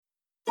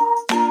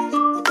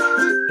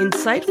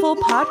Insightful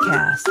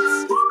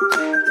podcasts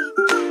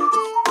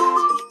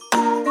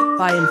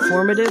by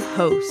informative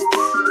hosts.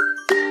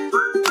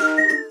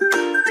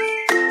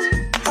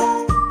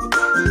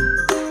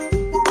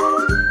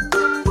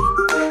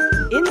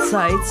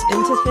 Insights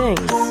into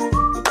Things,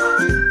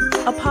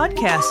 a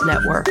podcast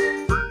network.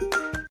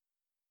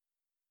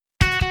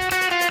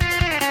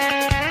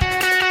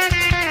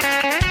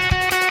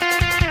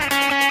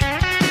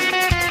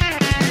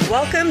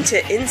 Welcome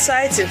to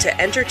Insights into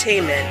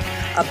Entertainment,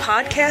 a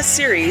podcast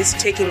series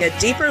taking a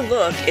deeper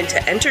look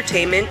into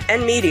entertainment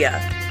and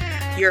media.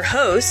 Your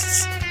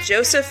hosts,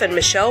 Joseph and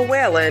Michelle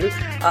Whalen,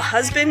 a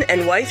husband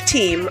and wife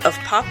team of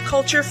pop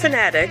culture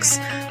fanatics,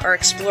 are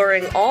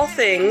exploring all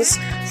things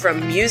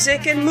from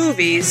music and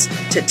movies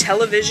to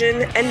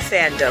television and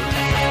fandom.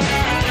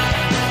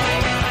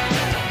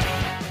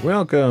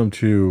 Welcome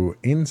to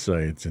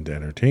Insights into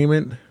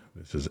Entertainment.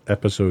 This is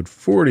episode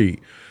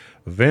 40.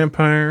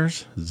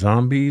 Vampires,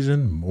 zombies,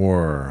 and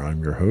more.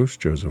 I'm your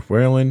host, Joseph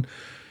Whalen,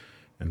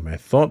 and my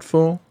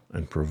thoughtful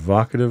and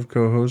provocative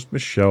co-host,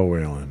 Michelle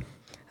Whalen.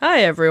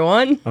 Hi,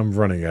 everyone. I'm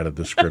running out of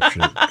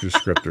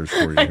descriptors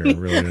for you here.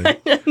 Really,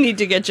 I need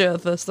to get you a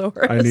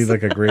thesaurus. I need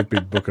like a great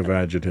big book of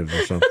adjectives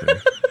or something.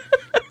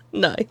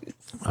 Nice.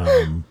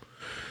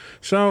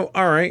 So,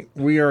 all right,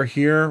 we are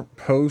here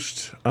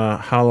post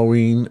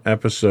Halloween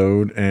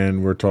episode,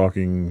 and we're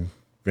talking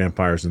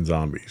vampires and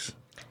zombies.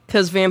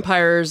 Because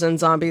vampires and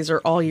zombies are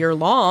all year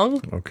long.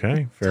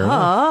 Okay, fair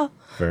enough.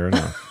 Fair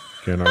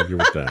enough. Can't argue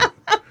with that.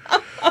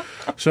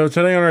 So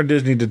today on our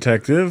Disney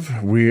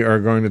Detective, we are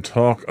going to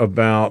talk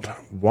about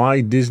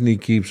why Disney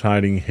keeps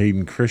hiding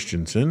Hayden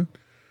Christensen.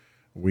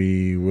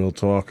 We will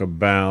talk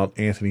about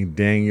Anthony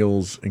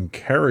Daniels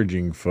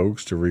encouraging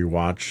folks to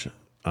rewatch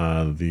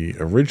the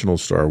original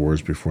Star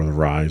Wars Before the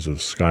Rise of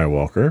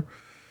Skywalker.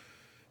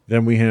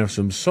 Then we have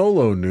some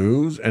solo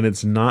news, and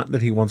it's not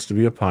that he wants to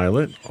be a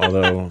pilot,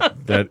 although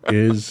that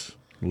is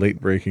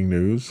late-breaking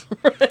news.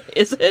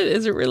 Is it?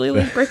 Is it really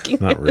late-breaking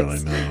news? Not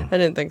really, no. I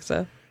didn't think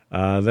so.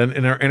 Then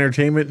in our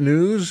entertainment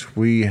news,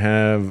 we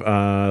have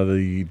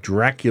the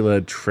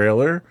Dracula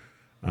trailer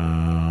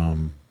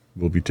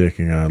we'll be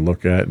taking a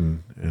look at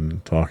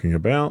and talking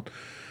about.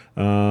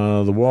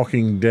 The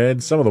Walking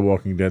Dead. Some of the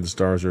Walking Dead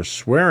stars are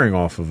swearing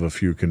off of a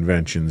few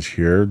conventions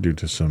here due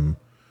to some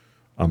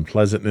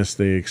unpleasantness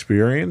they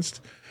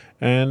experienced.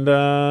 And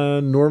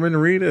Norman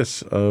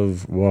Reedus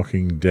of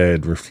Walking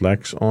Dead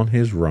reflects on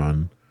his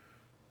run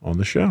on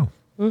the show.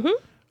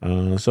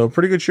 Mm-hmm. So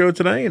pretty good show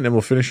today, and then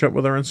we'll finish up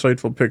with our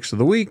insightful picks of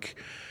the week.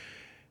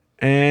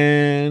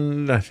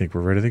 And I think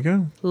we're ready to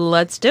go.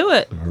 Let's do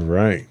it. All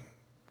right.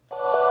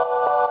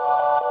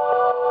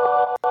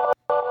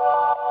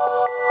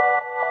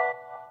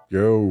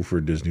 Go for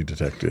Disney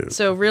Detectives.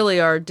 So really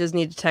our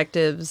Disney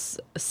Detectives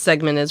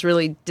segment is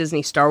really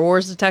Disney Star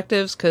Wars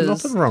Detectives.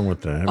 Nothing wrong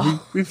with that.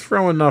 We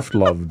throw enough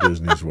love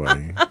Disney's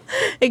way.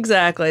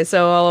 Exactly.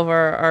 So all of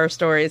our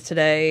stories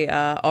today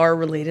are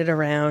related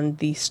around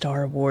the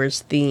Star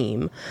Wars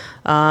theme.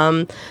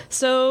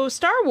 So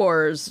Star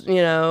Wars,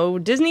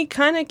 Disney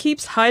kind of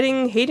keeps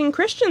hiding Hayden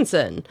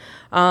Christensen.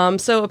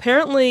 So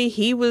apparently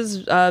he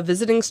was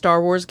visiting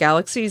Star Wars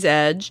Galaxy's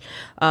Edge,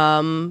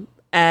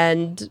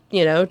 and,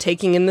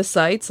 taking in the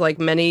sights like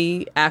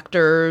many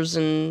actors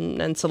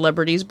and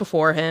celebrities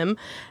before him.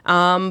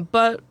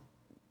 But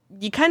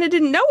you kind of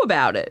didn't know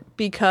about it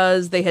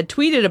because they had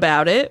tweeted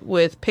about it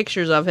with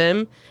pictures of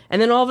him,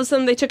 and then all of a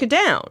sudden they took it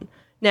down.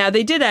 Now,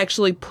 they did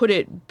actually put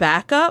it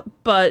back up,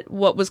 but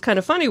what was kind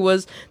of funny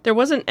was there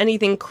wasn't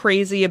anything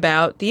crazy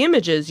about the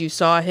images. You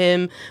saw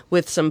him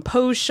with some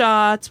pose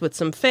shots, with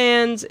some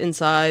fans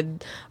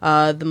inside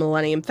the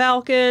Millennium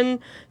Falcon.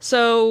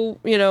 So,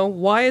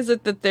 why is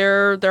it that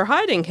they're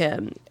hiding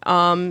him?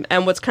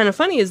 And what's kind of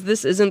funny is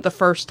this isn't the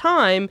first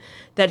time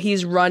that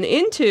he's run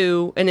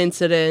into an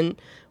incident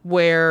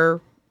where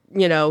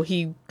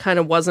he kind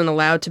of wasn't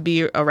allowed to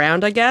be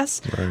around, I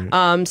guess.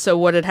 Right. So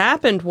what had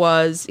happened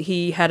was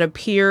he had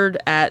appeared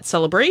at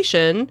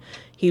Celebration.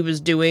 He was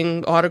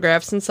doing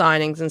autographs and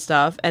signings and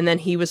stuff. And then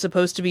he was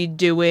supposed to be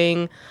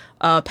doing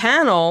a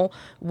panel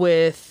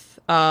with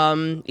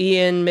Ian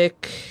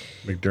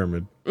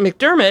McDermott,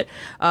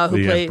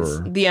 who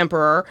plays the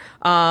Emperor.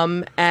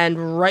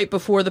 And right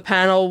before the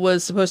panel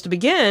was supposed to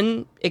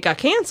begin, it got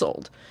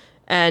canceled.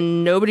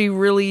 And nobody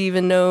really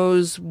even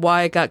knows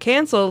why it got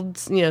canceled.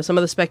 Some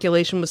of the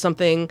speculation was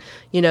something,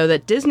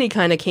 that Disney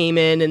kind of came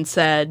in and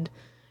said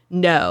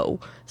no.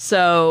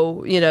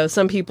 So,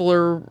 some people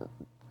are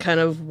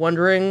kind of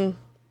wondering,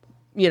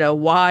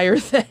 why are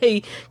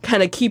they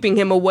kind of keeping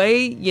him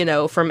away,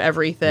 from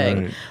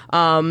everything.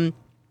 Right.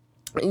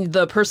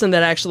 The person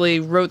that actually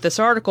wrote this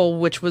article,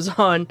 which was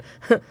on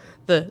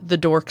the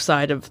dork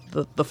side of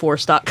the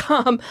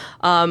Force.com,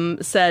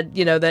 said,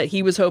 that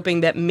he was hoping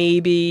that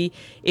maybe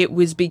it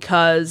was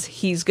because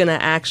he's going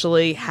to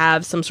actually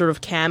have some sort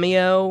of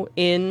cameo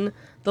in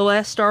the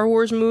last Star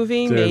Wars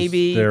movie.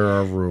 Maybe there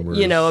are rumors,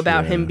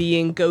 about him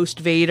being Ghost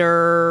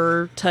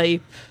Vader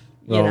type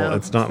Well,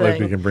 it's not like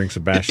they can bring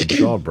Sebastian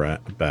Shaw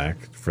back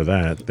for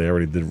that. They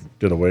already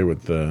did away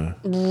with the...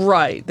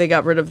 Right. They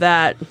got rid of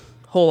that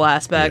whole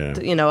aspect,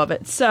 of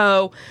it.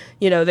 So,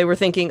 they were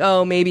thinking,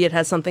 oh, maybe it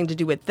has something to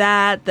do with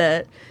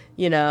that,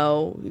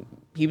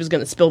 he was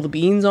going to spill the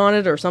beans on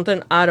it or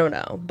something. I don't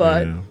know.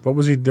 But what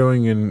was he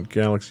doing in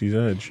Galaxy's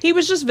Edge? He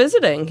was just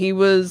visiting. He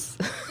was...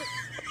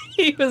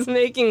 He was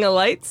making a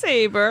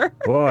lightsaber.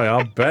 Boy,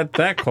 I'll bet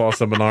that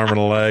cost him an arm and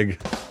a leg.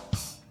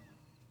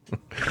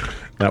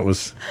 That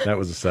was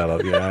a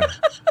setup, yeah.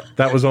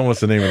 That was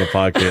almost the name of the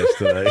podcast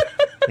today.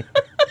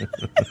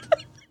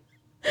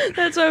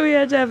 That's why we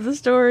had to have the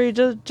story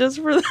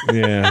just for that.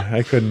 Yeah,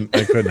 I couldn't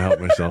help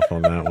myself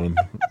on that one.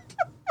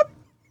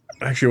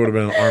 Actually, it would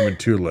have been an arm and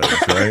two legs,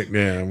 right?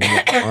 Yeah,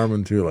 one arm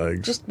and two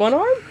legs. Just one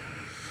arm?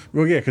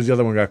 Well, yeah, because the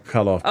other one got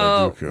cut off by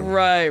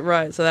Dooku.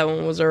 Right. So that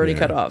one was already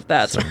cut off.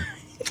 That's right.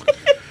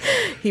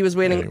 He was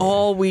waiting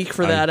all week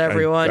for that,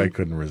 everyone. I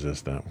couldn't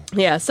resist that one.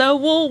 Yeah, so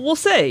we'll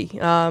see.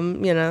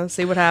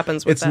 See what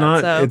happens with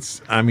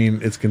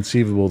It's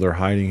conceivable they're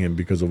hiding him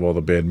because of all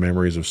the bad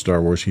memories of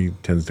Star Wars he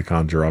tends to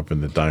conjure up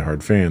in the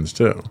diehard fans,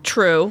 too.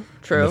 True.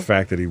 And the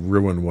fact that he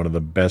ruined one of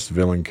the best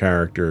villain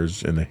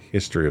characters in the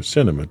history of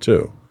cinema,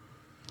 too.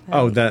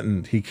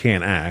 And he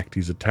can't act.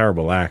 He's a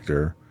terrible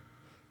actor.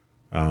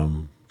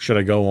 Should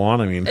I go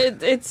on? I mean,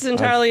 it's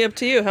entirely up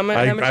to you. How much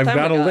time I've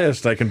got a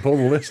list. I can pull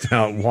the list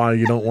out why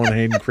you don't want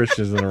Hayden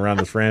Christensen around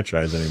the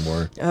franchise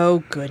anymore.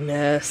 Oh,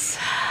 goodness.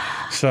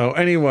 So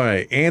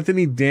anyway,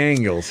 Anthony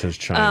Daniels has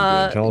chimed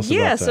in. Tell us about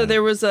that. So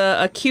there was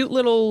a cute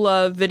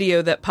little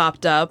video that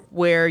popped up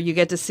where you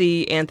get to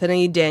see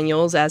Anthony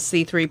Daniels as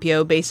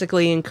C-3PO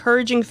basically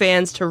encouraging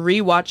fans to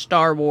rewatch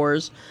Star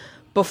Wars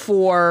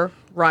before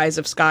Rise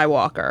of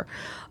Skywalker.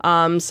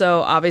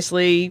 So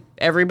obviously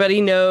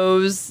everybody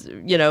knows,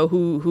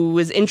 who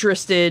is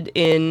interested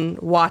in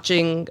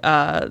watching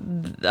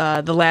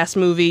the last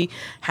movie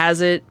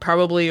has it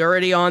probably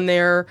already on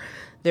their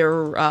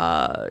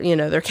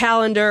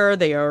calendar.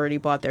 They already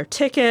bought their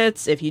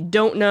tickets. If you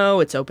don't know,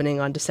 it's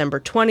opening on December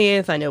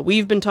 20th. I know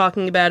we've been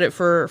talking about it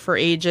for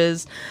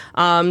ages.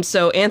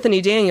 So Anthony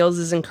Daniels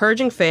is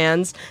encouraging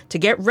fans to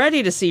get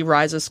ready to see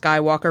Rise of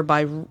Skywalker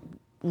by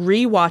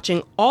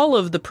rewatching all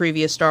of the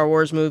previous Star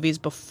Wars movies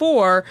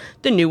before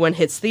the new one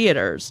hits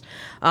theaters.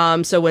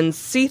 So when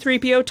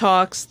C-3PO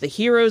talks, the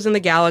heroes in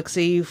the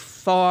galaxy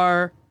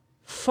far,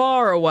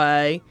 far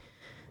away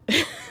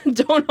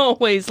don't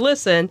always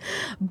listen,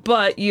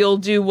 but you'll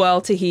do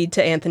well to heed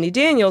to Anthony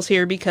Daniels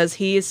here because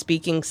he is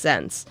speaking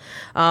sense.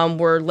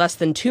 We're less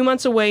than 2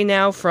 months away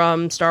now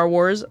from Star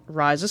Wars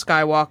Rise of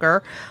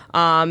Skywalker,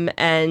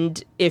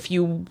 and if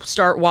you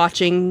start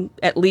watching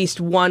at least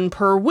one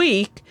per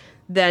week,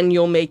 then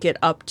you'll make it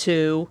up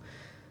to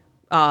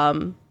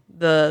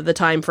the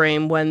time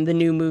frame when the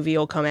new movie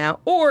will come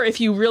out. Or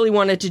if you really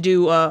wanted to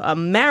do a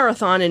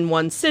marathon in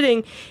one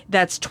sitting,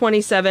 that's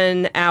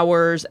 27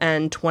 hours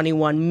and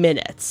 21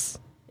 minutes,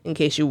 in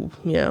case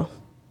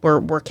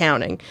we're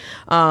counting.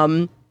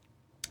 And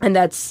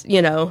that's,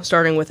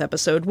 starting with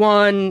episode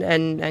 1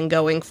 and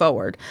going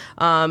forward.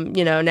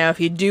 Now if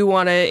you do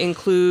want to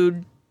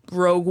include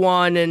Rogue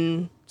One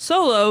and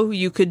Solo,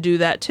 you could do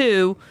that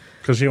too.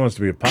 Because he wants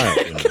to be a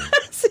pilot.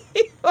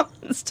 He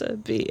wants to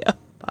be a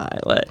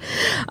pilot.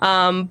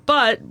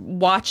 But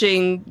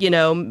watching,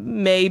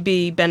 may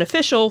be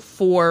beneficial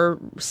for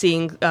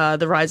seeing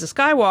The Rise of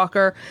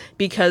Skywalker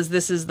because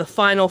this is the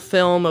final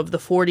film of the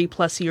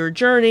 40-plus year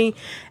journey.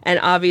 And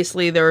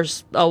obviously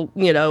there's,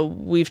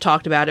 we've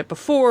talked about it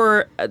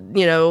before,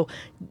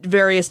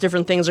 various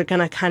different things are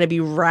going to kind of be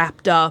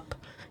wrapped up.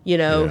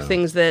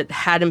 Things that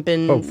hadn't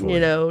been,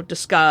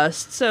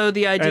 discussed. So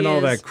the idea and all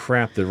that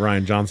crap that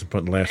Rian Johnson put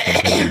in the last one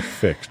can be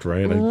fixed,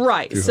 right?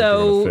 Right.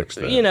 So,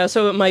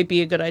 so it might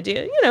be a good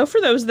idea,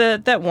 for those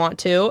that want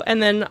to. And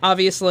then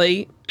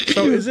obviously...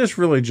 So is this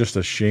really just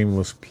a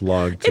shameless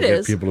plug to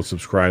get people to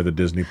subscribe to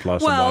Disney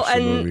Plus and watch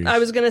the movies? I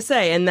was going to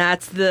say, and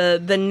that's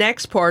the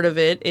next part of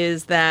it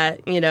is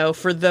that,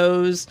 for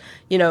those,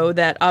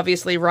 that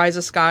obviously Rise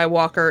of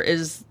Skywalker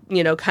is,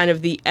 kind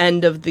of the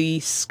end of the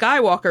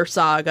Skywalker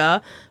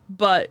saga,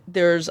 but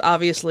there's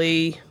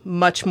obviously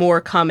much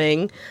more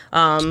coming.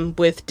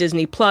 With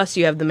Disney Plus,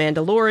 you have The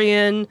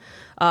Mandalorian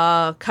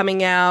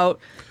coming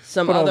out.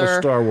 But all the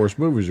Star Wars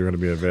movies are going to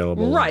be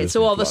available. Right,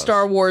 so all the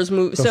Star Wars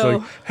movies. So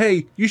like,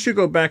 hey, you should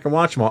go back and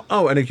watch them all.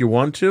 Oh, and if you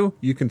want to,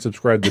 you can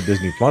subscribe to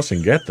Disney Plus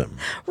and get them.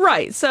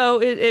 Right,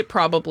 so it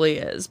probably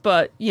is.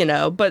 But,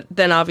 but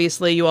then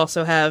obviously you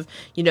also have,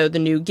 the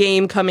new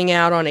game coming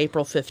out on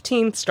April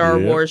 15th, Star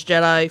Wars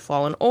Jedi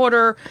Fallen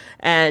Order.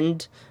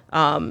 And,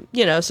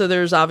 so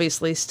there's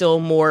obviously still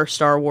more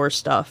Star Wars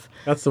stuff.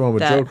 That's the one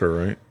with Joker,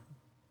 right?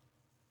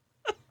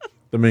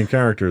 The main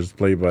character is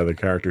played by the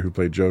character who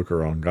played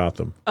Joker on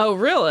Gotham. Oh,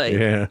 really?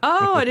 Yeah.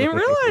 Oh, I didn't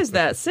realize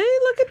that. See,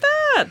 look at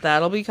that.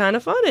 That'll be kind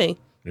of funny.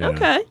 Yeah.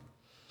 Okay.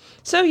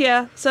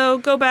 So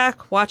go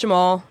back, watch them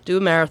all, do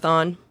a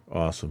marathon.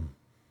 Awesome.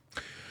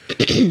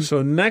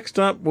 So next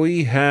up,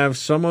 we have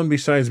someone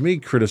besides me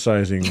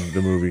criticizing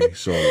the movie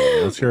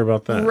Solo. Let's hear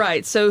about that.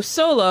 Right. So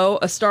Solo,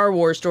 A Star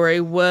Wars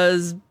Story,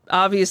 was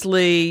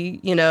obviously,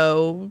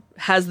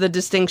 has the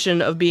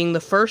distinction of being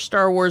the first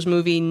Star Wars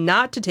movie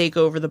not to take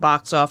over the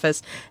box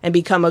office and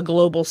become a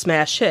global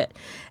smash hit.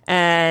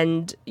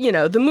 And,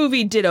 the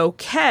movie did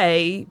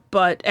okay,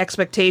 but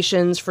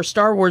expectations for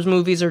Star Wars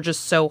movies are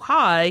just so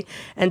high,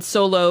 and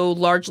Solo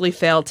largely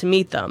failed to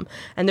meet them.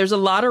 And there's a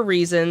lot of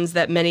reasons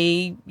that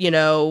many,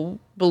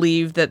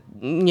 believe that,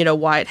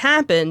 why it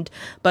happened.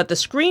 But the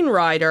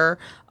screenwriter,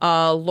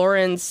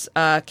 Lawrence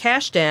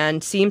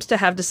Kasdan, seems to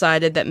have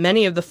decided that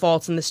many of the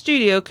faults in the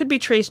studio could be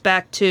traced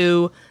back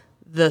to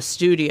the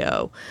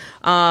studio.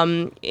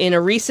 In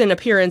a recent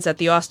appearance at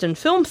the Austin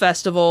Film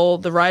Festival,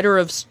 the writer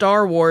of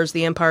Star Wars: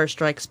 The Empire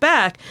Strikes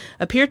Back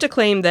appeared to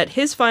claim that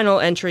his final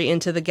entry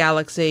into the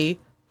galaxy,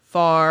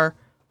 far,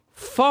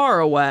 far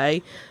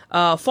away,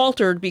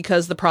 faltered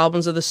because the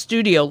problems of the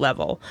studio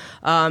level.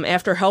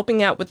 After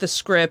helping out with the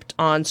script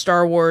on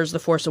Star Wars: The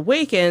Force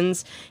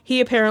Awakens,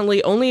 he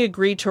apparently only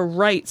agreed to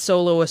write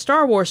Solo a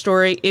Star Wars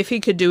story if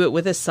he could do it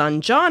with his son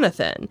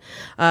Jonathan.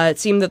 It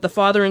seemed that the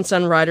father and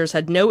son writers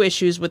had no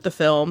issues with the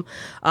film,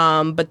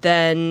 but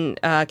then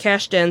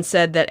Kasdan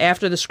said that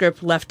after the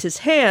script left his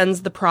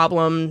hands, the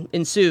problem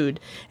ensued.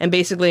 And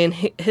basically, in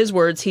his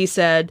words, he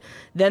said,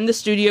 "Then the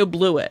studio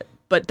blew it,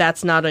 but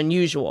that's not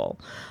unusual."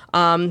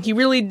 He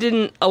really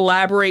didn't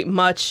elaborate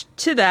much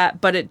to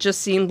that, but it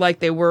just seemed like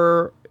there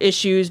were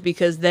issues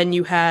because then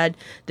you had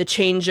the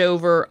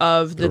changeover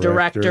of the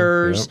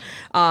directors.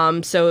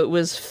 Yep. So it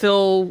was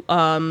Phil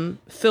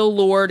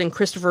Lord and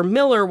Christopher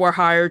Miller were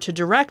hired to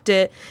direct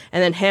it,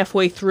 and then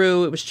halfway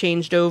through it was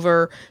changed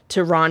over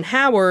to Ron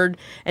Howard,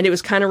 and it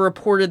was kind of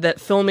reported that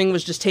filming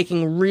was just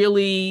taking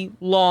really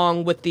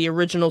long with the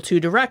original two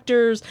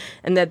directors,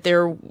 and that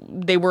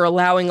they were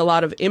allowing a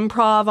lot of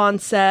improv on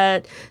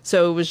set,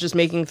 so it was just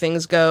making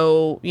things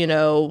go,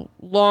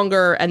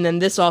 longer. And then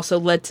this also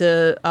led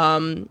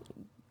to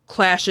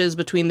clashes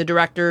between the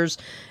directors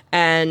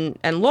and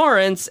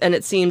Lawrence, and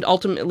it seemed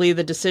ultimately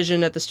the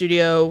decision at the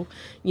studio,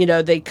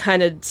 they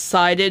kind of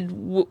sided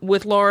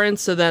with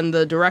Lawrence, so then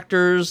the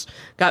directors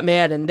got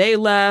mad and they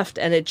left,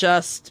 and it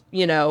just,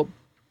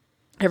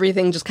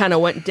 everything just kind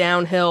of went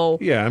downhill.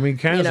 Yeah, I mean,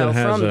 Kasdan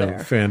has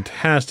a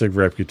fantastic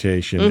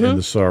reputation in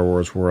the Star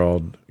Wars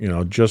world,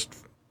 just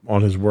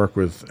on his work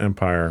with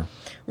Empire.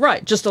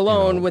 Right, just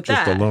alone with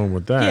that. Just alone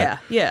with that.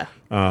 Yeah.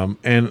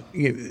 And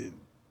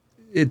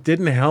it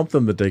didn't help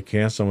them that they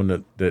cast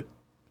someone that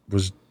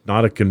was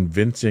not a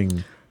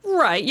convincing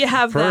you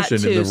have person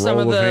that too. in the Some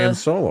role of of Han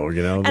Solo,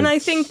 And I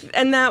think,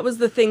 and that was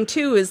the thing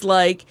too, is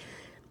like,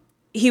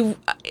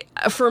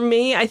 for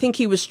me, I think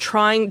he was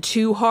trying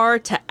too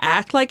hard to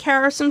act like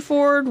Harrison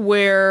Ford,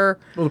 where...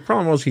 Well, the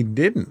problem was he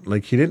didn't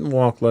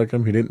walk like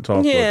him, he didn't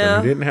talk like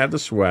him, he didn't have the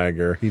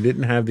swagger, he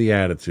didn't have the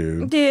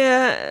attitude.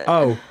 Yeah.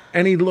 Oh,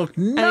 and he looked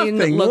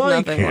nothing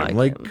like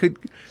him.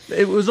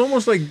 It was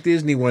almost like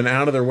Disney went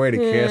out of their way to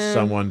cast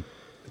someone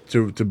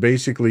to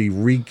basically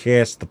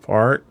recast the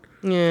part.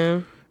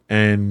 Yeah.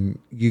 And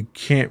you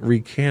can't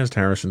recast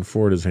Harrison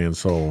Ford as Han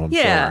Solo. I'm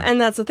sorry. And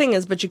that's the thing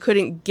is, but you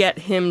couldn't get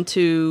him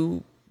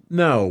to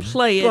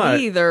play it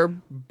either.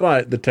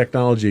 But the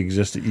technology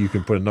exists that you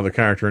can put another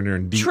character in there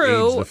and de-age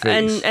the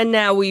face. And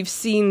now we've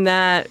seen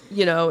that,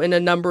 in a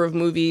number of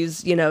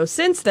movies,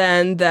 since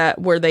then,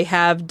 where they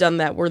have done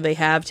that, where they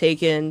have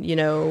taken,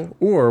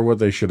 Or what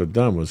they should have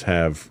done was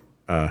have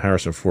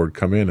Harrison Ford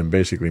come in and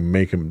basically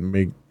make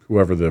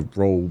whoever the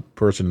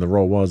person in the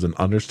role was an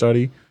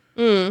understudy.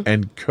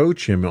 And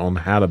coach him on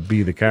how to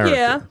be the character.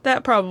 Yeah,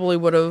 that probably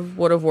would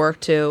have worked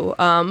too.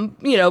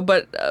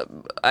 But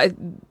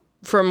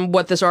from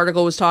what this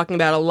article was talking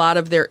about, a lot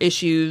of their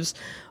issues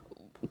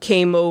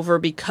came over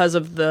because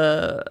of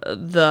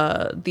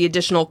the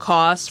additional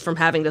costs from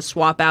having to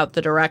swap out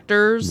the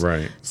directors.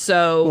 Right.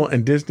 So,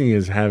 and Disney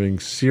is having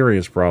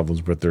serious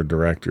problems with their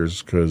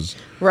directors because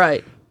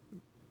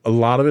a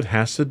lot of it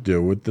has to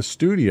do with the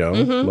studio.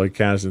 Like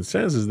Kasdan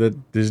says, is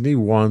that Disney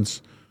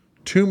wants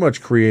too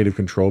much creative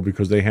control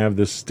because they have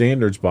this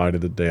standards body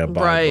that they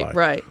abide by.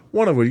 Right.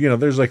 One of which,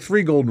 there's like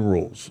 3 golden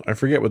rules. I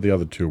forget what the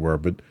other 2 were,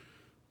 but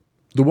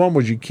the one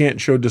was you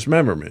can't show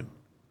dismemberment.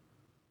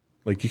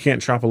 Like you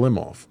can't chop a limb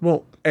off.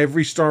 Well,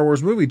 every Star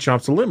Wars movie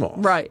chops a limb off.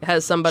 Right.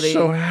 Has somebody.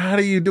 So how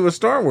do you do a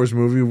Star Wars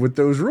movie with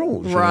those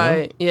rules?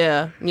 Right.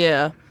 Yeah.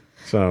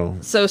 So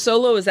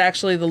Solo is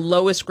actually the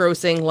lowest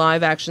grossing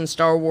live action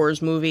Star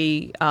Wars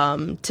movie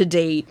to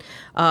date.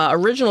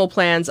 Original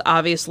plans,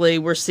 obviously,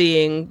 we're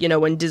seeing,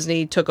 when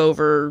Disney took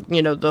over,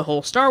 the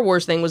whole Star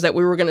Wars thing, was that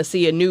we were going to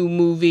see a new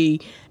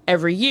movie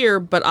every year,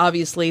 but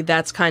obviously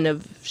that's kind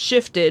of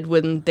shifted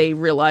when they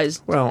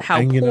realized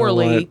how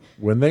poorly...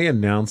 When they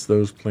announced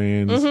those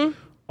plans,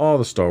 all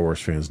the Star Wars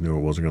fans knew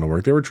it wasn't going to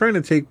work. They were trying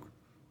to take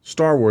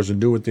Star Wars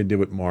and do what they did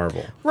with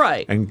Marvel.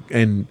 Right.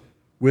 And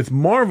with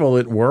Marvel,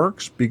 it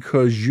works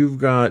because you've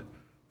got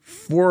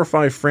 4 or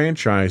 5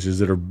 franchises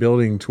that are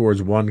building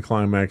towards one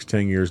climax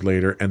 10 years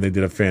later, and they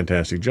did a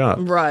fantastic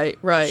job. Right.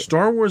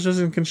 Star Wars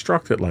isn't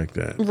constructed like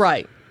that.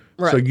 Right.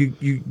 So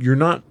you're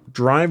not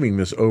driving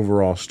this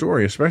overall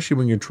story, especially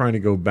when you're trying to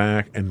go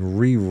back and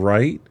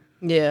rewrite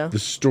the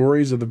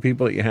stories of the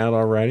people that you had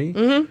already.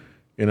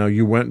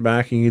 You went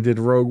back and you did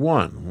Rogue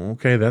One.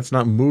 Okay, that's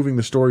not moving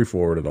the story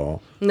forward at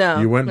all. No.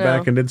 You went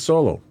back and did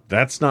Solo.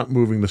 That's not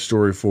moving the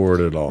story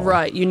forward at all.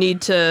 Right. You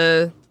need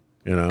to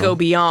go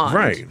beyond.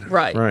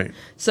 Right.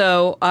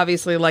 So,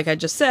 obviously, like I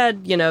just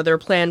said, their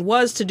plan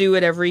was to do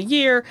it every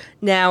year.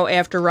 Now,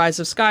 after Rise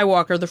of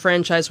Skywalker, the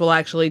franchise will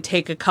actually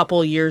take a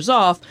couple years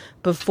off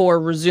before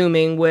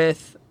resuming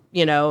with,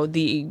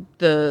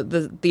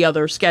 the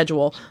other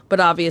schedule. But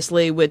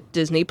obviously, with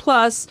Disney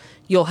Plus,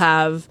 you'll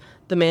have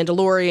The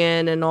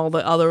Mandalorian and all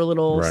the other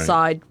little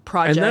side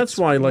projects, and that's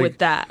why, with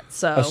that.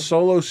 So a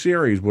solo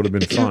series would have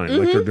been fine,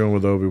 like they're doing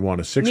with Obi-Wan.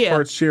 A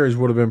 6-part series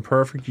would have been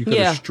perfect. You could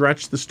have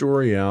stretched the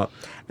story out,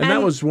 and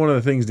that was one of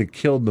the things that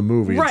killed the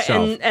movie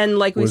itself. And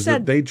like we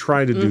said, they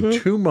tried to do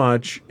too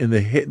much in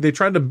they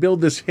tried to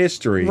build this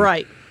history,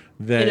 that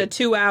in a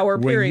 2-hour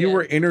period. When you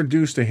were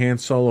introduced to Han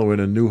Solo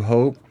in A New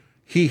Hope,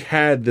 he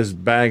had this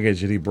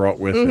baggage that he brought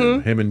with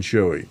him and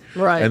Chewie,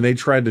 and they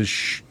tried to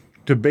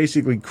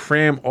basically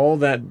cram all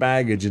that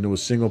baggage into a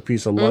single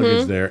piece of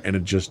luggage there, and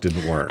it just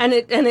didn't work. And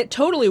it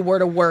totally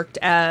would have worked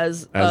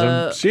as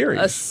a series,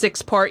 a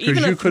 6-part,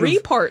 even a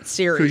 3-part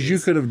series. Because you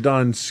could have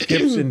done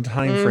skips in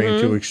time frame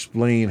to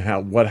explain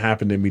what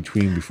happened in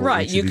between before.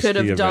 Right, you could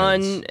have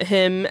done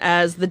him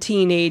as the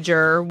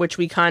teenager, which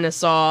we kind of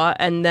saw,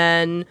 and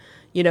then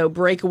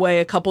break away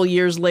a couple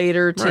years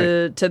later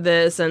to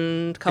this,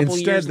 and a couple years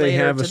later to this. Instead, they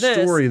have a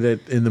story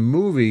that in the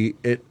movie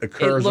it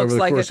occurs over the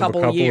course of a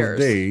couple of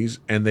days,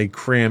 and they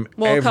cram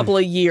a couple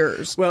of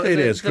years. Well, it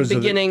is the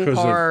beginning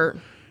part.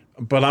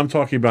 But I'm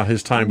talking about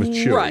his time with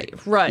Chewie.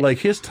 Right. Like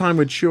his time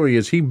with Chewie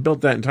is he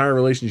built that entire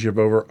relationship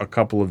over a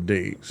couple of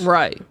days.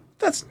 Right.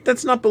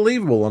 That's not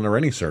believable under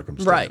any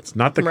circumstance. Right.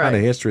 Not the kind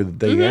of history that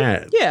they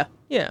had.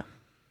 Yeah.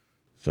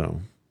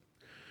 So,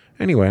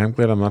 anyway, I'm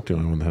glad I'm not the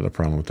only one that had a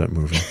problem with that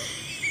movie.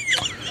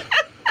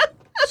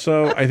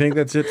 So I think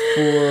that's it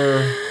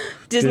for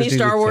Disney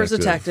Star Wars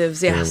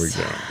Detectives. Yes.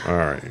 There we go. All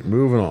right,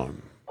 moving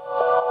on.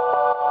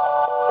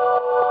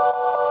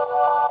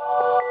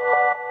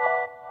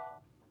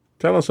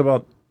 Tell us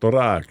about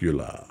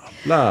Dracula.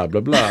 Blah, blah,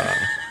 blah.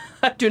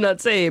 Do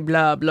not say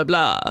blah, blah,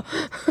 blah.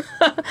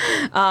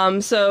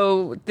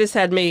 So this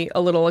had me a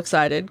little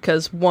excited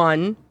because,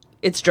 1,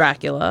 it's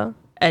Dracula,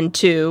 and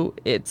 2,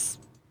 it's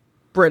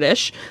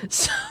British.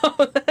 So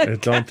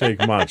it don't take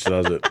much,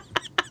 does it?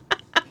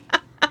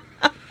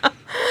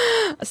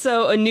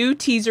 So a new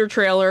teaser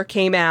trailer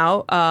came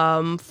out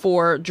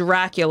for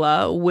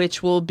Dracula,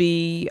 which will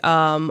be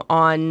on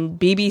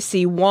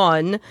BBC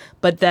One,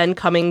 but then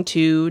coming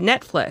to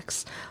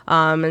Netflix.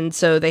 And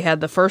so they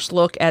had the first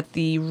look at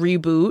the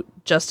reboot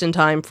just in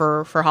time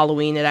for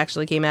Halloween. It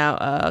actually came out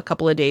a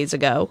couple of days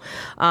ago.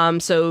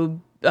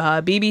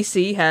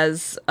 BBC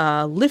has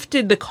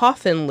lifted the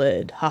coffin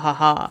lid,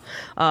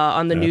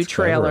 on the new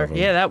trailer.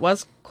 Yeah, that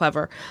was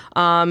clever.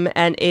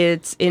 And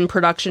it's in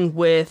production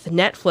with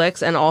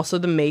Netflix and also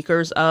the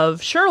makers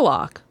of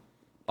Sherlock,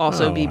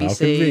 also BBC. How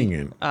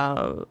convenient.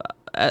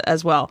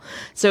 As well.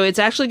 So it's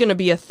actually going to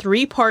be a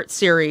 3-part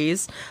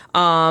series,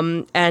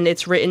 and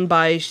it's written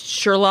by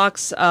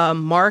Sherlock's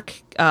Mark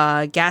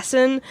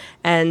Gasson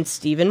and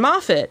Stephen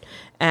Moffat,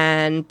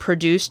 and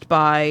produced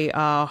by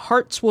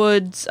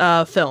Hartswood's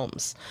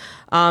Films.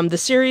 The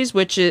series,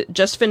 which it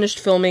just finished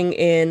filming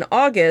in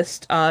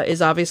August,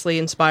 is obviously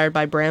inspired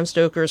by Bram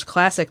Stoker's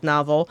classic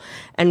novel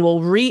and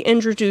will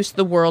reintroduce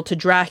the world to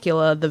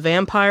Dracula, the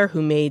vampire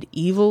who made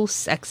evil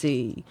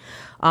sexy.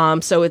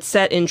 So it's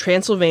set in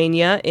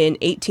Transylvania in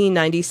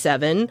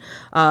 1897.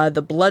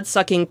 The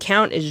blood-sucking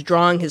count is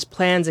drawing his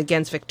plans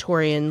against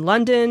Victorian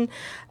London,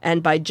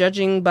 and by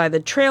judging by the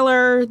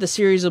trailer, the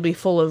series will be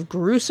full of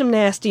gruesome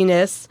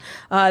nastiness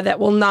that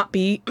will not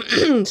be,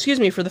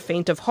 for the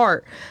faint of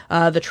heart.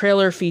 The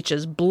trailer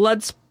features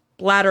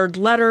blood-splattered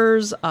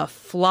letters, a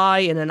fly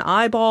in an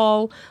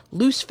eyeball,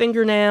 loose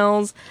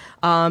fingernails,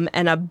 and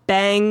a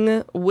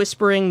bang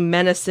whispering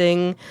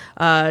menacing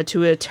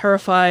to a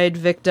terrified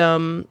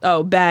victim.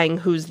 Oh, Bang,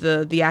 who's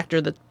the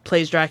actor that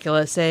plays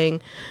Dracula, saying,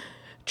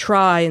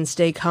 "Try and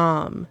stay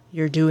calm.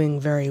 You're doing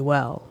very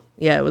well."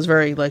 Yeah, it was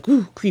very,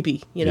 ooh,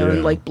 creepy,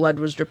 and, blood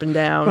was dripping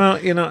down. Well,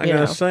 I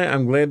gotta say,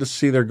 I'm glad to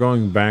see they're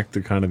going back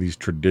to kind of these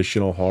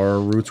traditional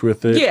horror roots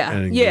with it. Yeah,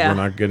 and yeah. we're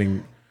not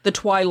getting the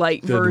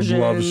Twilight versions.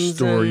 Love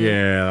story,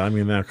 yeah. I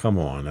mean, now, come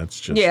on,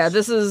 that's just... Yeah,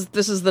 this is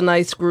the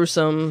nice,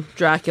 gruesome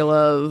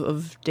Dracula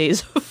of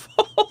Days of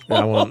Old.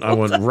 Yeah, I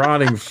want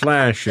rotting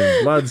flesh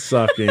and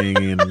blood-sucking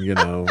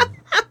and,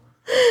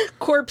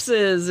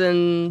 corpses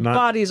and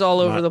bodies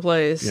all over the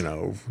place.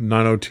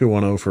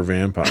 90210 for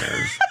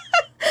vampires.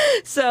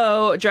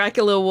 So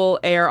Dracula will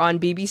air on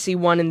BBC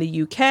One in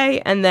the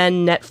UK and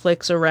then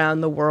Netflix around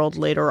the world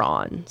later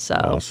on. So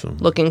awesome.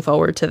 Looking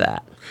forward to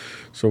that.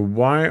 So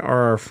why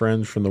are our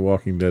friends from The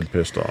Walking Dead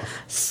pissed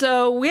off?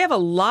 So we have a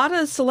lot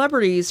of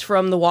celebrities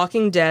from The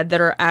Walking Dead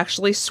that are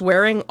actually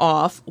swearing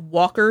off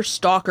Walker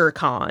Stalker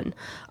Con.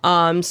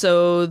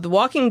 So the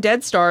Walking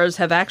Dead stars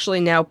have actually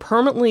now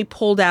permanently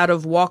pulled out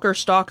of Walker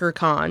Stalker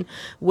Con,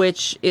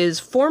 which is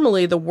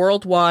formerly the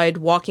worldwide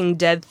Walking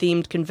Dead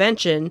themed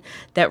convention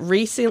that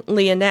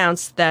recently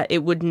announced that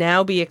it would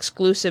now be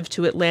exclusive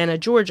to Atlanta,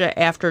 Georgia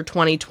after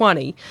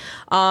 2020.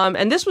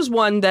 And this was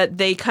one that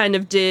they kind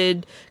of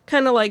did,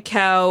 kind of like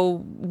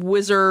how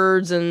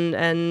Wizards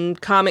and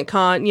Comic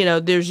Con,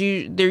 there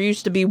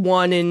used to be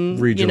one in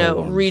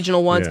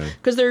regional ones,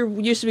 because there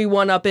used to be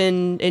one up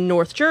in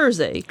North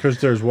Jersey. Because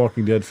there's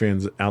Walking Dead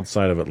fans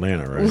outside of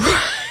Atlanta, right?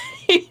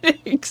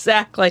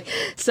 Exactly.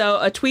 So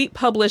a tweet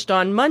published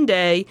on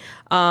Monday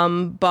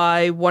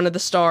by one of the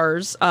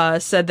stars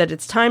said that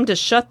it's time to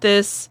shut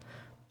this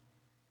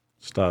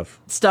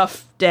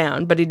stuff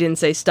down, but he didn't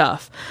say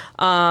stuff.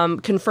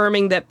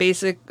 Confirming that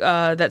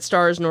that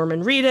stars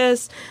Norman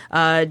Reedus,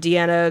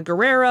 Deanna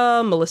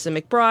Guerrera, Melissa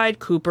McBride,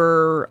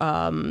 Cooper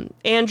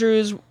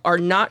Andrews are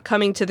not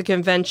coming to the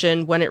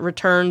convention when it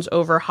returns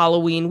over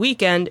Halloween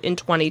weekend in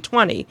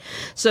 2020.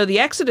 So the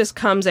exodus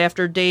comes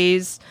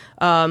days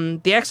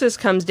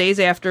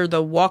after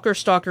the Walker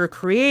Stalker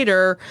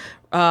creator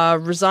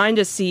resigned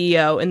as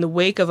CEO in the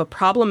wake of a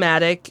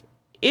problematic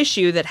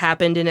issue that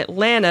happened in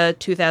Atlanta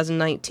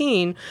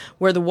 2019,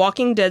 where the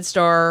Walking Dead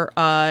star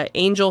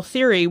Angel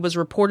Theory was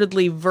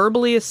reportedly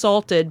verbally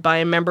assaulted by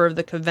a member of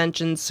the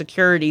convention's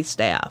security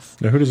staff.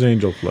 Now, who does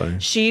Angel play?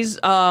 She's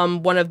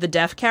one of the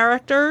deaf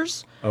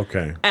characters.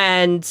 Okay.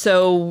 And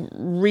so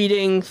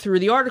reading through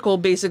the article,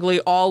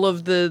 basically all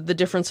of the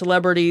different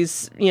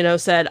celebrities,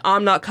 said,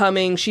 I'm not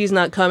coming, she's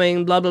not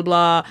coming, blah, blah,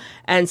 blah.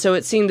 And so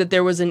it seemed that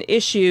there was an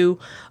issue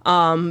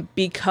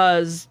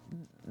because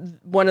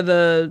one of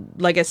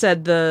like I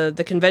said,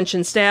 the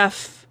convention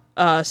staff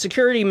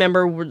security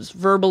member was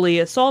verbally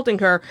assaulting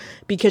her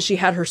because she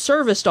had her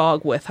service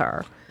dog with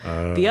her.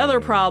 The other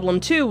problem,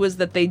 too, was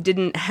that they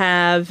didn't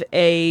have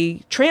a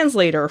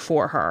translator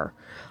for her.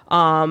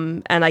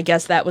 And I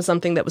guess that was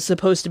something that was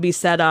supposed to be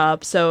set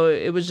up. So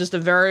it was just a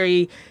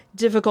very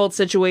difficult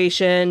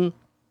situation.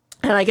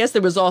 And I guess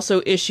there was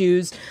also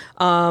issues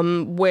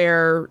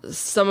where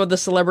some of the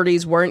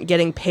celebrities weren't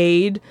getting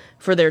paid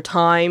for their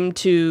time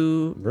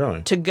to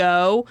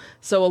go.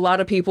 So a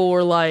lot of people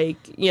were like,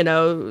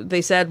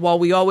 they said, well,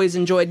 we always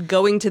enjoyed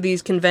going to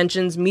these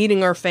conventions,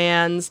 meeting our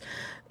fans.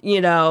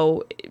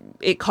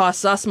 It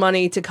costs us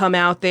money to come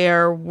out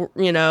there.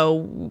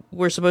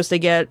 We're supposed to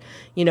get,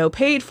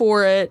 paid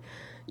for it.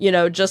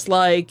 Just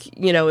like,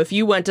 if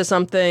you went to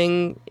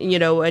something, and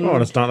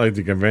it's not like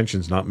the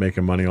convention's not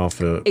making money off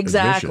the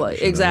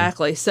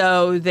Exactly.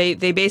 So they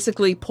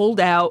basically pulled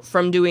out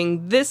from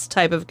doing this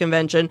type of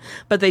convention,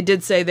 but they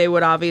did say they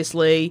would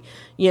obviously,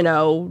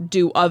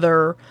 do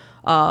other,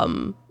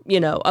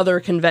 other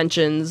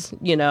conventions,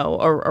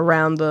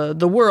 around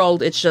the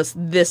world. It's just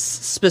this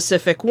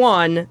specific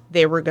one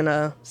they were going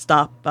to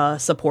stop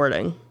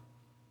supporting.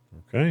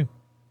 Okay.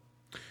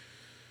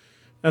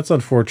 That's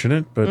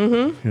unfortunate, but,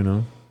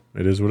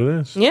 it is what it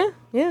is. Yeah.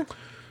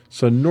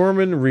 So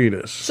Norman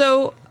Reedus.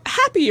 So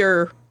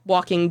happier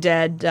Walking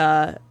Dead,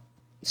 news.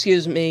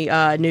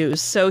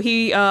 So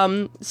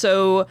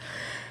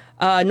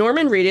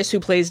Norman Reedus, who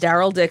plays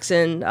Daryl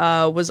Dixon,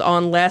 was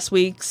on last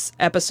week's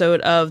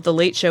episode of The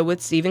Late Show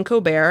with Stephen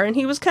Colbert, and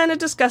he was kind of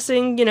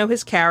discussing,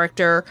 his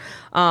character,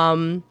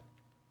 from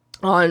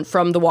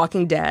The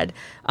Walking Dead.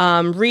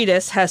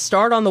 Reedus has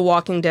starred on The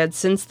Walking Dead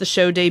since the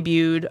show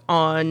debuted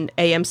on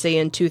AMC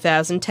in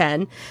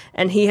 2010,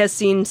 and he has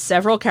seen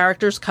several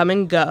characters come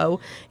and go,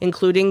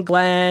 including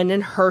Glenn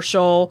and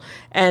Herschel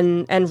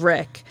and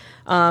Rick.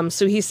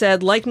 So he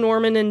said, like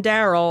Norman and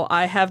Daryl,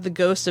 I have the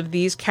ghosts of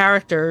these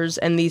characters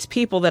and these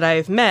people that I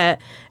have met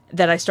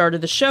that I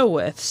started the show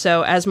with.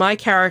 So as my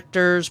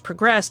characters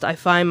progressed, I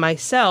find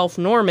myself,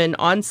 Norman,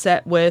 on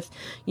set with,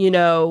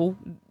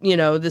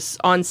 this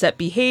on-set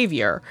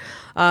behavior.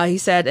 He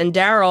said, and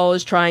Daryl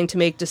is trying to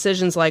make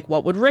decisions like,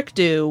 what would Rick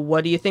do?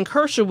 What do you think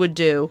Herschel would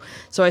do?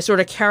 So I sort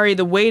of carry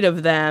the weight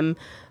of them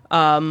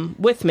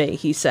with me,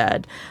 he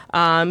said.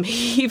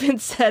 He even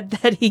said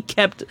that he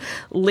kept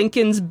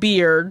Lincoln's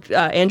beard,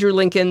 Andrew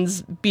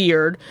Lincoln's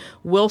beard,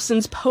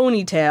 Wilson's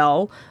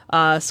ponytail,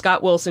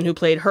 Scott Wilson, who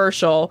played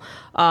Herschel,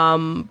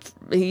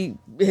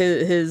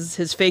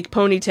 his fake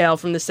ponytail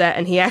from the set,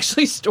 and he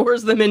actually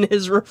stores them in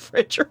his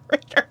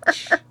refrigerator.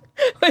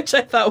 Which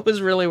I thought was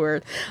really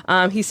weird.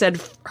 He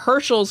said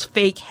Herschel's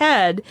fake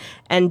head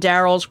and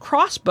Daryl's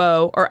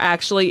crossbow are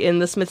actually in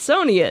the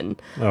Smithsonian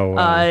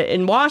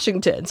in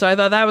Washington. So I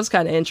thought that was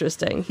kind of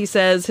interesting. He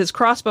says his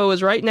crossbow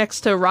is right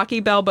next to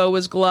Rocky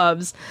Balboa's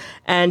gloves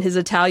and his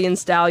Italian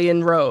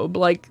stallion robe.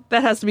 Like,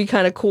 that has to be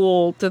kind of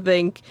cool to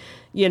think,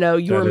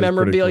 your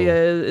memorabilia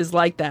is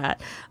like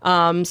that.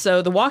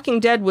 So The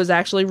Walking Dead was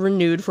actually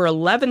renewed for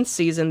 11th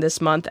season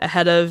this month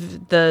ahead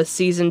of the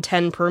season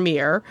 10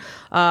 premiere.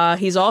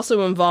 He's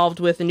also involved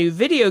with a new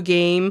video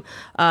game,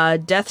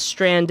 Death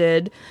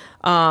Stranded,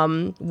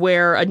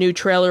 where a new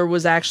trailer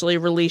was actually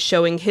released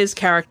showing his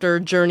character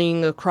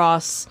journeying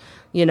across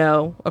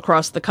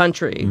the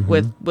country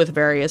with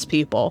various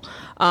people.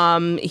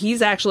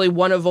 He's actually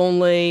one of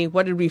only,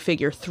 what did we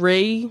figure,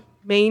 3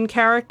 main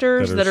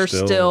characters that are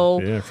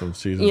still from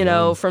season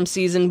one. From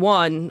season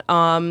 1.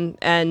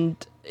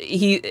 And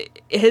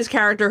his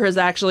character has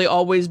actually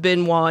always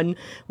been one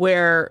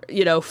where,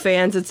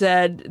 fans had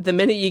said, the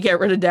minute you get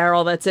rid of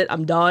Daryl, that's it,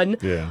 I'm done.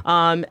 Yeah.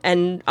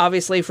 And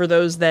obviously for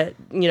those that,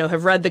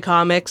 have read the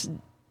comics,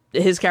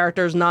 his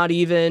character's not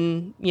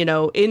even,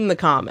 in the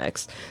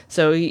comics.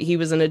 So he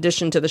was an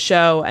addition to the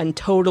show and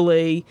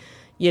totally,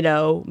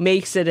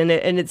 makes it. And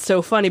it's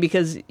so funny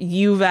because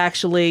you've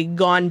actually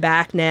gone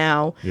back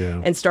now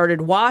and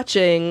started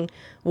watching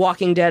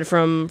Walking Dead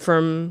from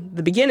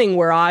the beginning,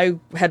 where I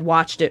had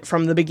watched it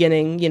from the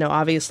beginning,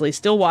 obviously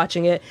still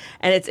watching it.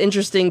 And it's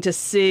interesting to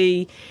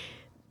see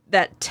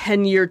that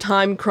 10-year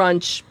time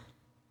crunch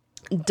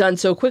done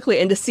so quickly,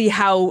 and to see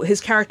how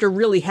his character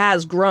really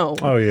has grown.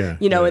 Oh, yeah.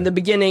 In the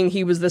beginning,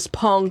 he was this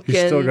punk.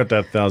 He's still got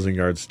that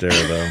 1,000-yard stare,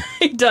 though.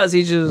 He does.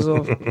 He just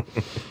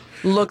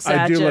looks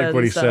at you. I do like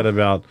what he said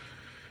about,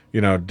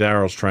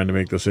 Daryl's trying to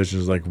make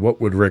decisions like, what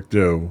would Rick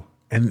do?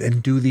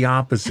 And do the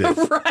opposite.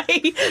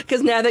 Right.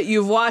 Because now that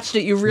you've watched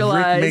it, you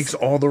realize... Rick makes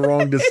all the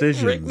wrong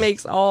decisions. Rick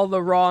makes all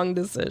the wrong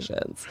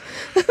decisions.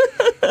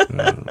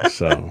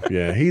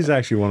 He's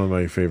actually one of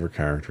my favorite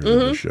characters in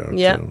the show.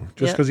 Yeah. Too.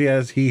 Just because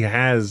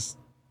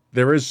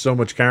there is so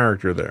much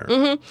character there.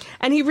 Mm-hmm.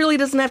 And he really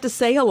doesn't have to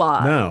say a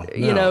lot. No.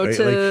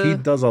 He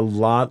does a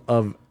lot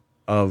of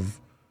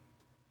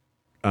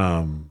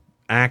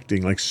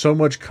acting. Like, so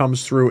much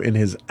comes through in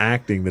his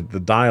acting that the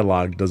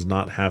dialogue does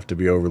not have to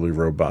be overly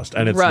robust.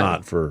 And it's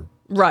not for...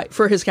 Right,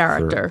 for his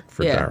character.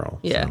 For Daryl.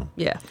 Yeah, so.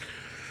 yeah.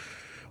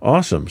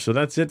 Awesome. So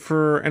that's it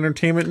for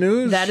entertainment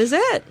news? That is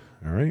it.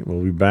 All right,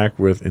 we'll be back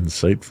with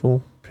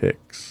insightful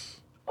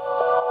picks.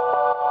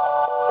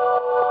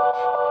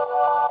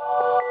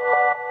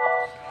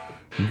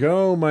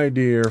 Go, my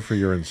dear, for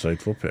your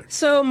insightful pick.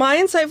 So my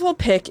insightful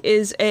pick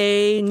is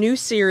a new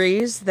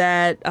series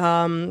that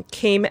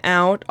came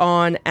out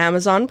on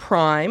Amazon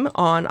Prime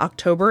on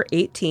October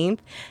 18th,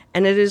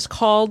 and it is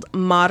called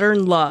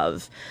Modern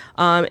Love.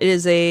 It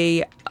is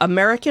a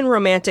American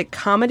romantic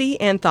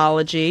comedy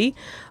anthology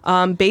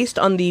based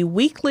on the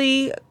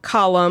weekly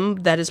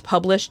column that is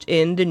published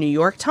in the New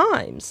York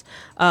Times.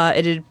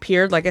 It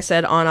appeared, like I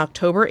said, on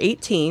October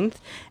 18th,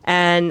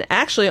 and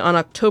actually on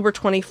October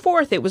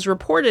 24th, it was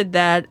reported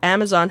that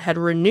Amazon had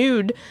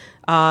renewed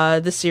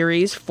the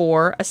series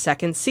for a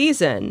second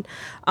season.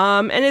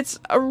 And it's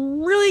a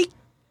really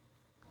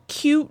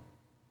cute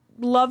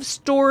love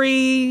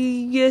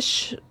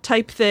story-ish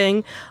type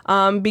thing,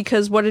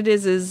 because what it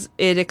is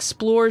it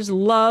explores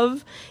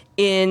love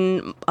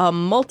in a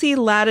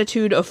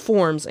multi-latitude of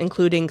forms,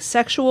 including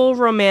sexual,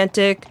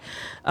 romantic,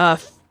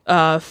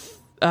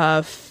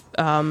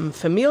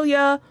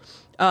 familia,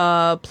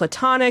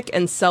 platonic,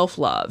 and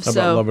self-love. How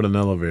about love in an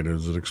elevator?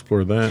 Does it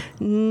explore that?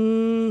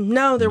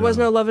 No, there was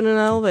no love in an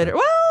elevator.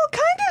 Well,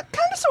 kind of,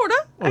 sort of.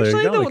 Well,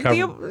 actually,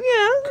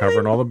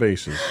 covering all the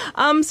bases.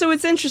 So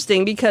it's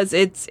interesting because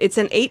it's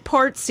an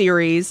 8-part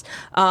series,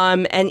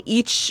 and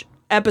each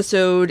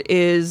episode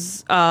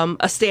is a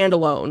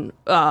standalone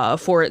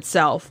for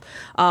itself.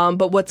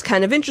 But what's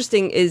kind of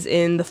interesting is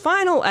in the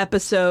final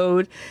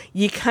episode,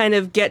 you kind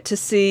of get to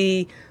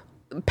see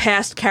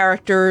past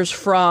characters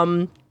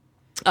from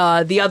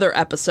the other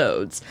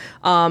episodes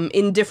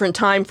in different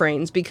time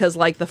frames, because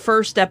like the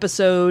first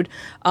episode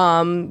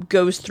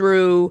goes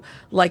through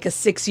like a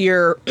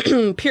 6-year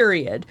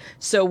period.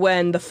 So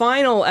when the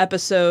final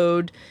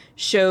episode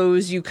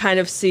shows, you kind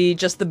of see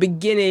just the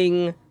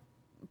beginning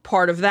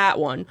part of that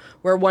one,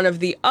 where one of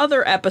the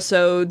other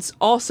episodes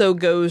also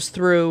goes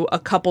through a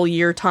couple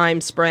year time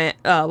span,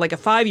 like a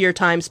 5-year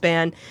time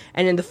span,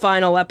 and in the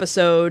final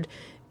episode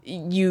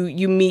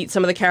you meet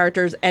some of the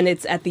characters, and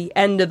it's at the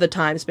end of the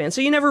time span, so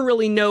you never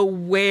really know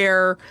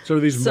where. So are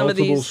these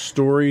multiple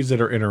stories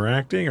that are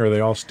interacting, or are they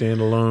all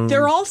standalone?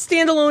 They're all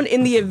standalone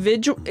in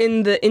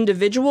the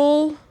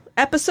individual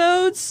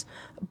episodes,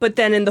 but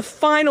then in the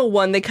final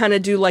one they kind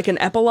of do like an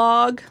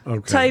epilogue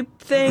type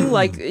thing,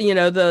 like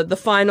the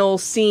final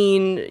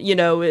scene,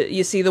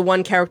 you see the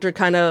one character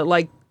kind of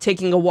like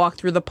taking a walk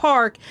through the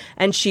park,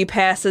 and she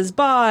passes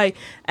by,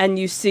 and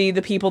you see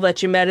the people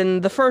that you met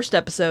in the first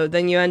episode.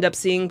 Then you end up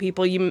seeing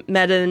people you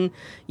met in,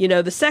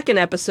 the second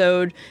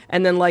episode,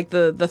 and then like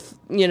the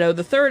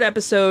third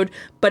episode,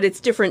 but it's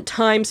different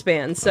time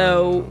spans.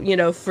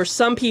 So, for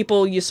some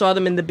people you saw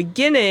them in the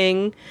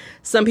beginning,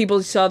 some people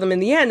you saw them in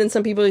the end, and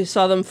some people you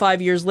saw them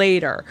 5 years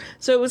later.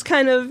 So it was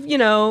kind of,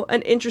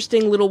 an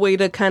interesting little way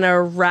to kind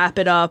of wrap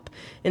it up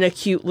in a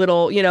cute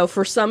little,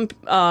 for some,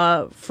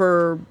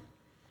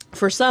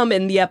 for some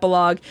in the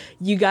epilogue,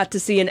 you got to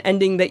see an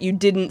ending that you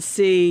didn't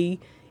see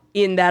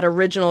in that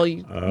original,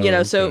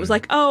 so it was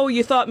like, oh,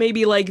 you thought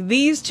maybe like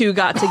these two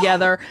got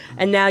together,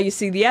 and now you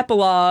see the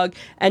epilogue,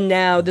 and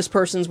now this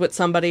person's with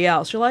somebody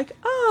else. You're like,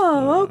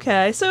 oh,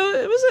 okay. So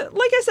it was,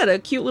 like I said, a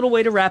cute little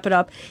way to wrap it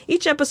up.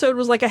 Each episode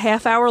was like a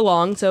half hour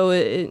long, so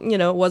it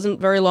wasn't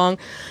very long.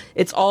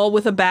 It's all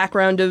with a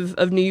background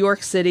of New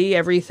York City.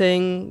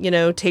 Everything,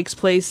 takes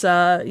place,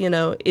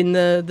 in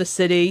the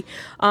city.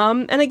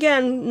 And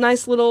again,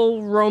 nice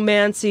little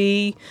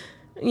romancy,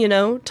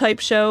 type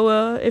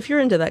show, if you're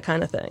into that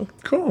kind of thing.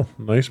 Cool.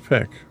 Nice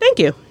pick. Thank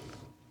you.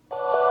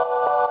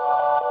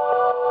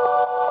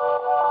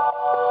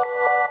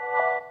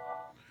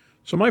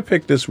 So my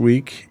pick this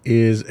week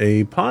is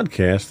a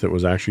podcast that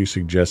was actually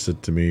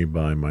suggested to me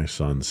by my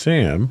son,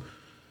 Sam.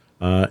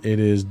 It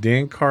is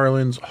Dan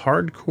Carlin's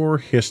Hardcore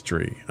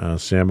History.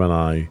 Sam and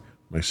I,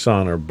 my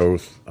son, are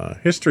both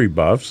history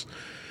buffs.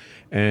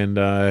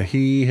 And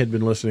he had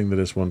been listening to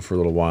this one for a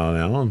little while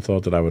now and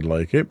thought that I would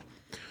like it.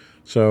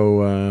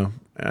 So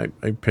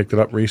I picked it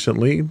up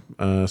recently,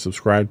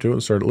 subscribed to it,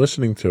 and started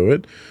listening to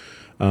it.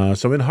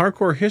 So in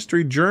Hardcore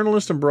History,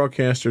 journalist and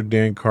broadcaster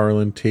Dan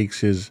Carlin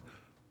takes his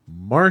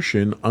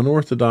Martian,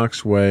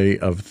 unorthodox way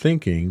of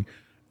thinking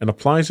and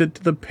applies it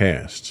to the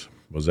past.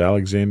 Was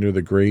Alexander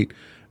the Great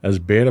as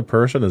bad a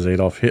person as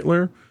Adolf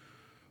Hitler?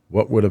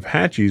 What would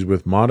Apaches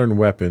with modern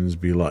weapons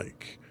be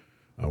like?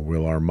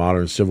 Will our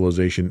modern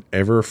civilization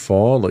ever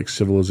fall like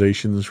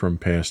civilizations from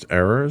past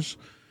eras?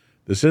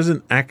 This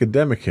isn't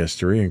academic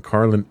history, and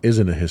Carlin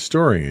isn't a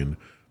historian,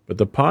 but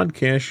the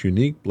podcast's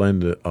unique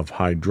blend of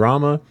high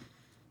drama,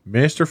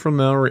 masterful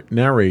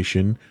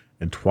narration,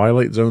 and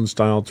Twilight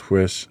Zone-style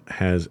twists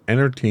has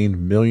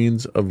entertained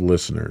millions of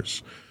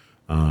listeners.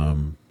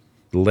 The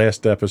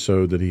last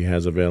episode that he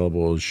has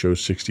available is Show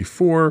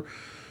 64,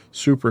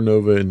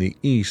 Supernova in the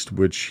East,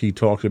 which he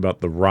talked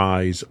about the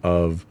rise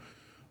of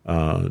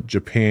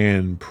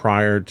Japan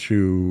prior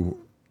to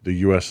the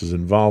U.S.'s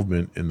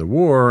involvement in the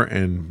war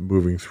and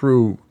moving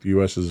through the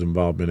U.S.'s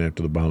involvement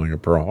after the bombing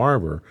of Pearl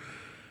Harbor.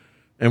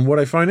 And what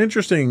I find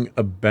interesting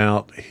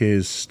about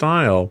his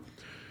style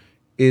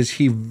is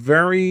he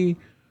very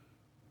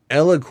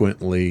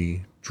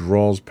eloquently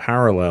draws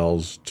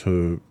parallels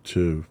to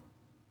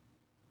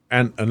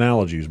and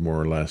analogies,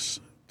 more or less,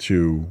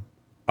 to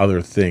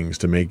other things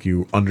to make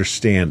you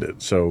understand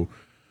it. So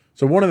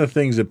one of the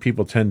things that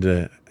people tend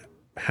to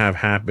have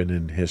happen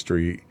in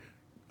history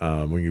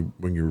when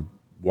you're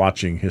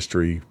watching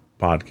history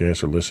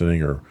podcasts or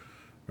listening or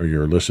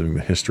you're listening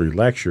to history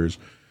lectures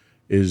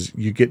is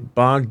you get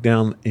bogged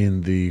down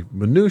in the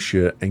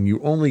minutia and you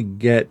only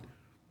get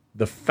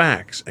the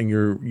facts and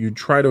you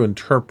try to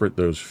interpret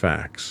those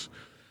facts.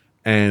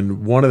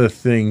 And one of the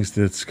things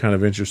that's kind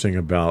of interesting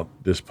about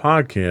this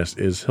podcast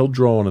is he'll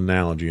draw an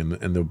analogy, and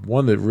the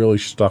one that really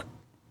stuck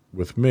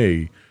with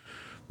me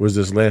was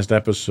this last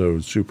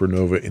episode,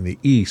 Supernova in the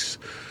East,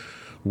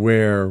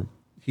 where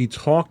he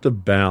talked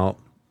about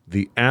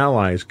the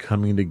Allies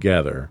coming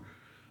together,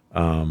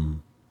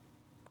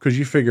 because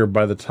you figure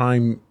by the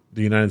time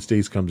the United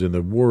States comes in,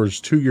 the war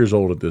is 2 years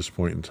old at this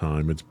point in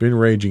time. It's been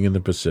raging in the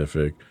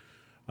Pacific.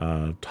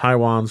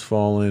 Taiwan's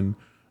fallen.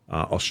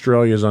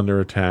 Australia's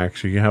under attack.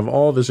 So you have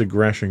all this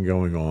aggression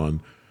going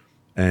on,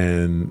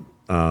 and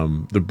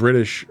the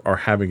British are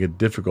having a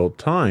difficult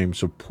time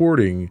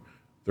supporting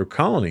their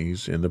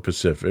colonies in the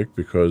Pacific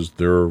because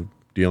they're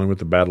dealing with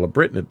the Battle of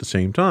Britain at the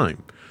same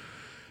time.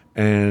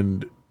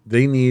 And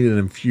they need an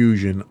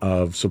infusion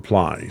of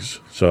supplies.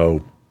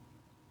 So,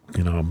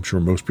 I'm sure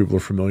most people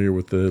are familiar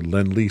with the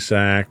Lend-Lease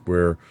Act,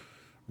 where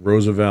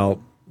Roosevelt,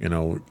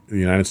 the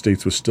United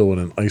States was still in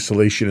an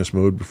isolationist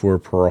mode before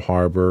Pearl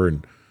Harbor,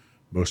 and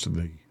most of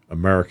the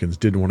Americans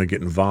didn't want to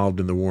get involved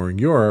in the war in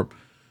Europe.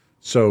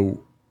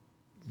 So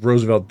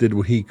Roosevelt did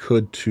what he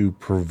could to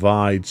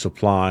provide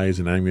supplies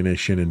and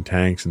ammunition and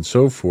tanks and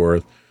so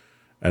forth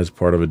as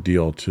part of a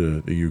deal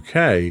to the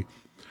UK.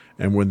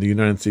 And when the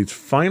United States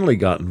finally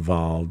got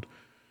involved,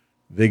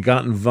 they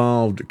got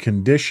involved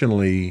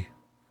conditionally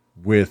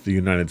with the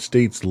United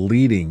States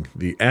leading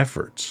the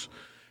efforts.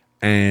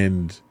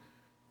 And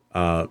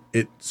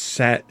it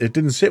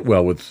didn't sit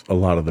well with a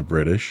lot of the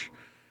British.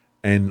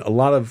 And a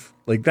lot of,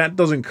 that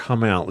doesn't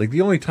come out.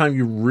 The only time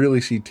you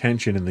really see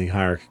tension in the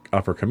higher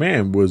upper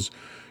command was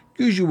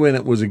usually when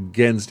it was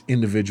against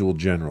individual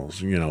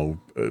generals.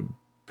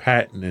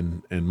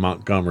 Patton and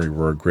Montgomery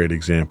were a great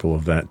example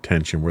of that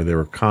tension, where they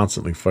were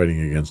constantly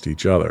fighting against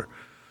each other.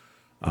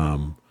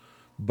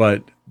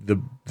 But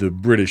the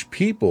British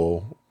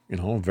people,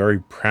 very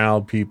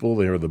proud people.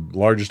 They were the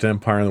largest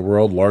empire in the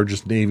world,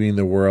 largest navy in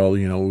the world.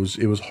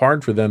 It was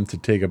hard for them to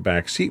take a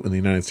back seat when the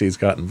United States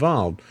got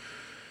involved.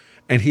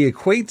 And he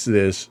equates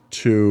this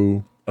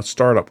to a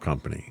startup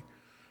company.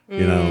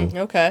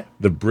 Okay.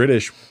 The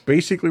British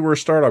basically were a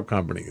startup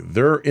company.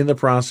 They're in the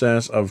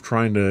process of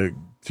trying to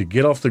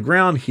get off the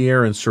ground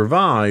here and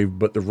survive,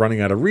 but they're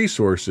running out of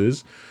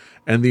resources.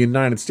 And the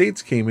United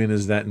States came in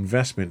as that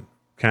investment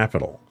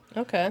capital.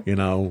 Okay.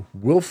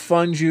 We'll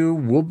fund you,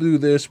 we'll do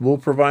this, we'll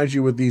provide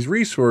you with these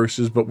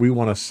resources, but we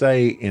want to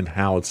say in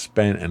how it's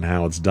spent and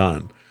how it's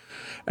done.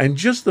 And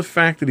just the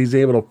fact that he's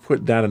able to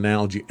put that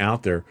analogy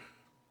out there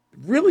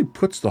really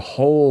puts the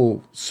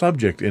whole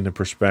subject into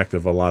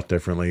perspective a lot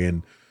differently.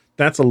 And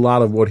that's a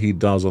lot of what he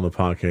does on the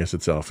podcast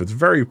itself. It's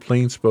very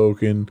plain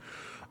spoken,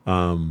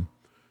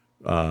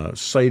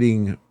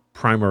 citing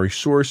primary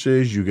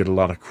sources. You get a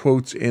lot of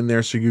quotes in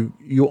there. So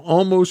you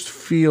almost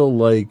feel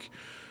like,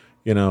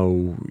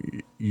 you're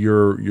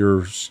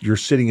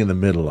sitting in the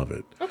middle of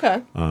it.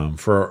 Okay.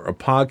 For a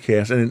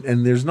podcast,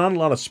 and there's not a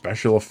lot of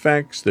special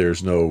effects.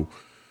 There's no,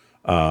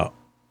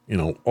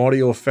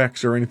 audio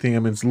effects or anything. I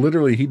mean, it's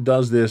literally, he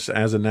does this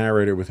as a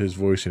narrator with his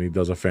voice, and he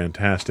does a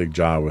fantastic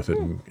job with it,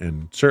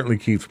 and certainly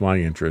keeps my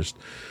interest.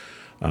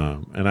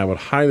 And I would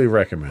highly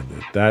recommend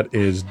it. That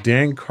is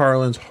Dan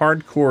Carlin's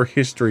Hardcore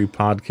History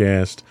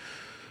Podcast,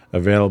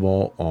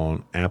 available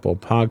on Apple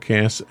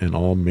Podcasts and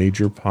all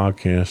major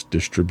podcast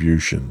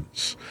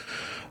distributions.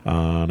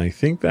 And I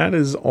think that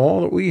is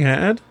all that we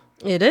had.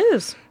 It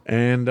is.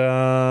 And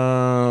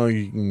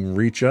you can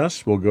reach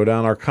us. We'll go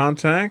down our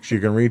contacts. You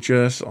can reach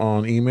us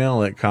on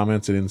email at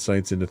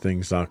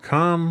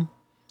comments@insightsintothings.com.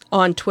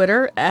 On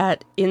Twitter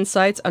at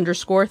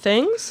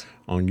insights_things.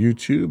 On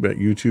YouTube at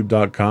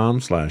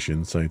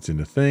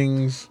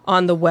youtube.com/insightsintothings.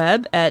 On the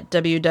web at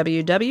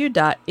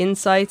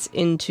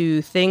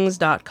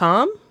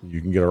www.insightsintothings.com. You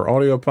can get our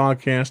audio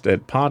podcast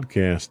at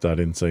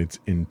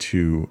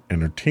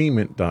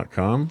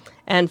podcast.insightsintoentertainment.com.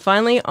 And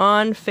finally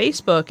on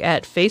Facebook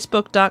at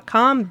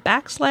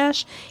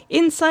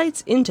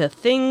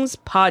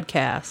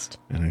facebook.com/insightsintothingspodcast.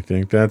 And I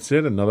think that's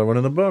it. Another one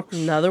in the books.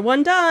 Another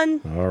one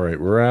done. All right,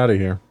 we're out of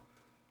here.